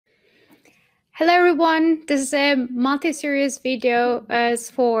Hello everyone, this is a multi-series video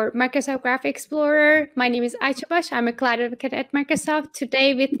for Microsoft Graph Explorer. My name is Ayca. I'm a cloud advocate at Microsoft.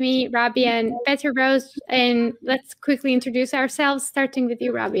 Today with me, Rabia and Bettirose, and let's quickly introduce ourselves, starting with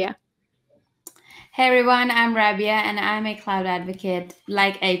you, Rabia. Hey everyone, I'm Rabia and I'm a cloud advocate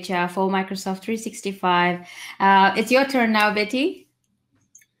like Ayca for Microsoft 365. It's your turn now, Betty.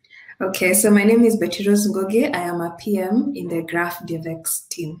 Okay, so my name is Bettirose Ngugi. I am a PM in the Graph DevX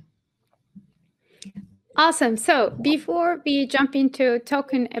team. Awesome. So before we jump into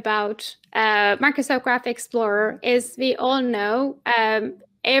talking about Microsoft Graph Explorer, as we all know,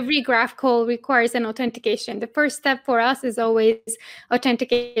 every graph call requires an authentication. The first step for us is always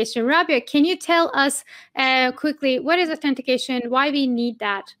authentication. Rabia, can you tell us quickly what is authentication, why we need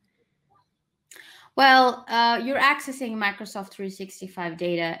that? Well, you're accessing Microsoft 365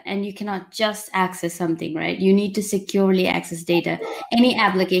 data and you cannot just access something, right? You need to securely access data. Any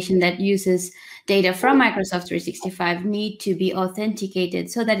application that uses data from Microsoft 365 need to be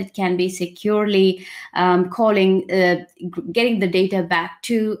authenticated so that it can be securely getting the data back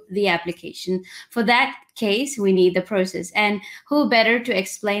to the application. For that case, we need the process. And who better to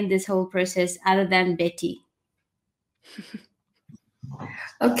explain this whole process other than Betty?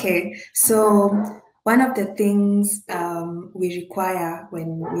 Okay, so one of the things we require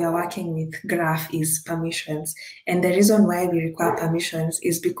when we are working with Graph is permissions. And the reason why we require permissions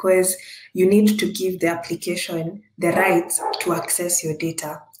is because you need to give the application the rights to access your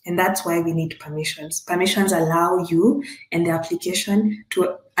data. And that's why we need permissions. Permissions allow you and the application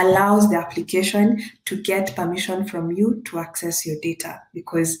allows the application to get permission from you to access your data,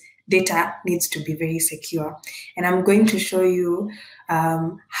 because data needs to be very secure. And I'm going to show you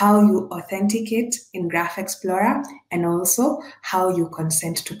how you authenticate in Graph Explorer and also how you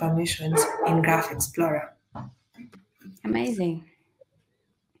consent to permissions in Graph Explorer. Amazing.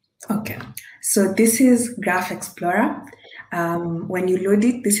 Okay, so this is Graph Explorer. When you load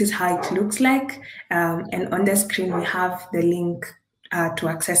it, this is how it looks like. And on the screen, we have the link to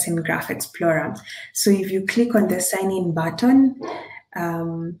access in Graph Explorer. So if you click on the sign in button,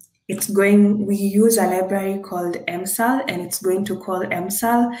 we use a library called MSAL, and it's going to call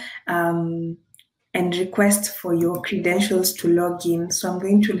MSAL and request for your credentials to log in. So I'm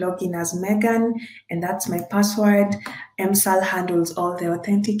going to log in as Megan, and that's my password. MSAL handles all the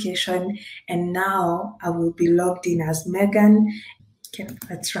authentication, and now I will be logged in as Megan. Okay,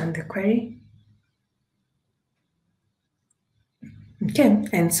 let's run the query. Okay,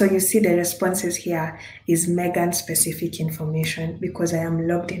 and so you see the responses here is Megan specific information because I am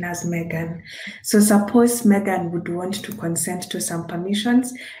logged in as Megan. So suppose Megan would want to consent to some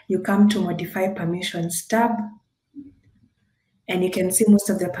permissions. You come to modify permissions tab, and you can see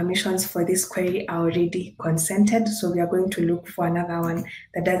most of the permissions for this query are already consented. So we are going to look for another one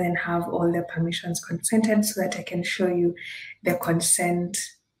that doesn't have all the permissions consented so that I can show you the consent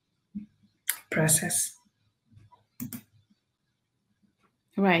process.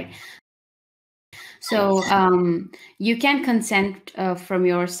 Right. So you can consent from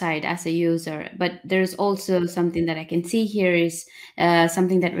your side as a user, but there's also something that I can see here is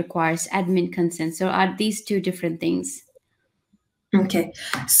something that requires admin consent. So are these two different things? Okay,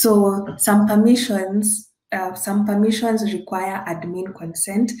 so some permissions require admin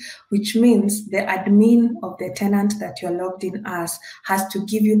consent, which means the admin of the tenant that you're logged in as has to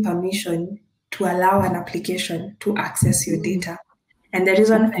give you permission to allow an application to access your data. And the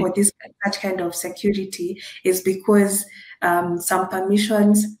reason for this such kind of security is because some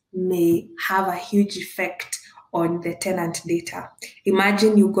permissions may have a huge effect on the tenant data.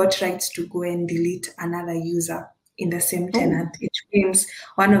 Imagine you got rights to go and delete another user in the same tenant. It means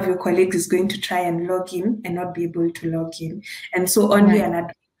one of your colleagues is going to try and log in and not be able to log in. And so only an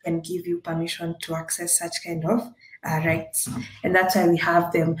admin can give you permission to access such kind of rights. And that's why we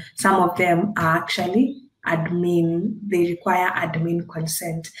have them. Some of them are actually admin, they require admin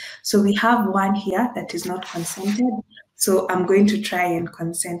consent. So we have one here that is not consented. So I'm going to try and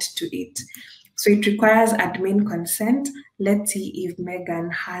consent to it. So it requires admin consent. Let's see if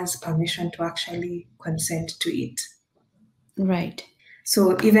Megan has permission to actually consent to it. Right.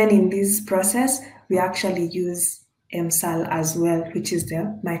 So even in this process, we actually use MSAL as well, which is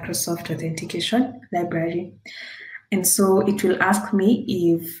the Microsoft Authentication Library. And so it will ask me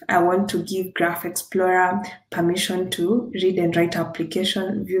if I want to give Graph Explorer permission to read and write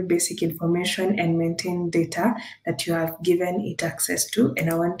application, view basic information, and maintain data that you have given it access to, and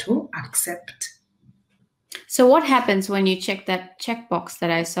I want to accept. So what happens when you check that checkbox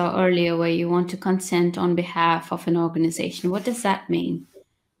that I saw earlier where you want to consent on behalf of an organization? What does that mean?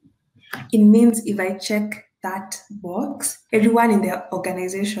 It means if I check that box, everyone in the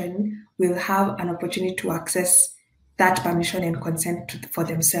organization will have an opportunity to access that permission and consent for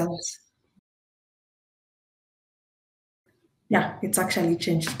themselves. Yeah, it's actually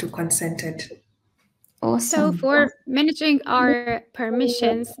changed to consented. Awesome. So for managing our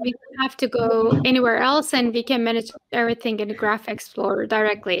permissions, we don't have to go anywhere else, and we can manage everything in the Graph Explorer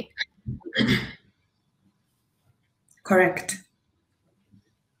directly. Correct.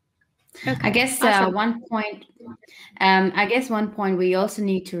 Okay, I guess awesome. one point we also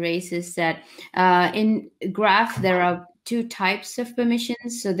need to raise is that in Graph there are two types of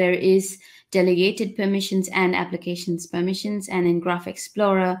permissions. So there is delegated permissions and applications permissions, and in Graph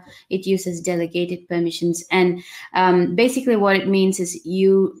Explorer it uses delegated permissions. And basically what it means is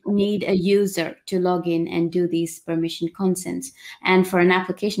you need a user to log in and do these permission consents, and for an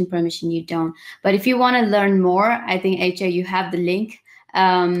application permission you don't. But if you want to learn more, I think Ayca, you have the link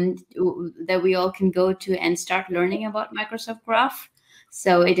that we all can go to and start learning about Microsoft Graph.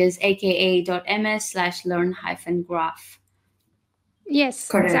 So it is aka.ms/learn-graph. Yes,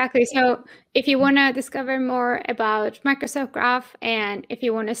 Correct. exactly. So if you want to discover more about Microsoft Graph, and if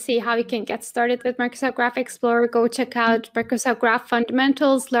you want to see how you can get started with Microsoft Graph Explorer, go check out Microsoft Graph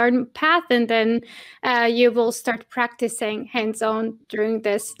Fundamentals Learn Path, and then you will start practicing hands-on during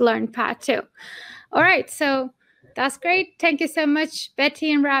this Learn Path too. All right, so that's great. Thank you so much,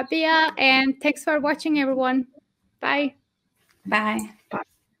 Betty and Rabia, and thanks for watching, everyone. Bye. Bye.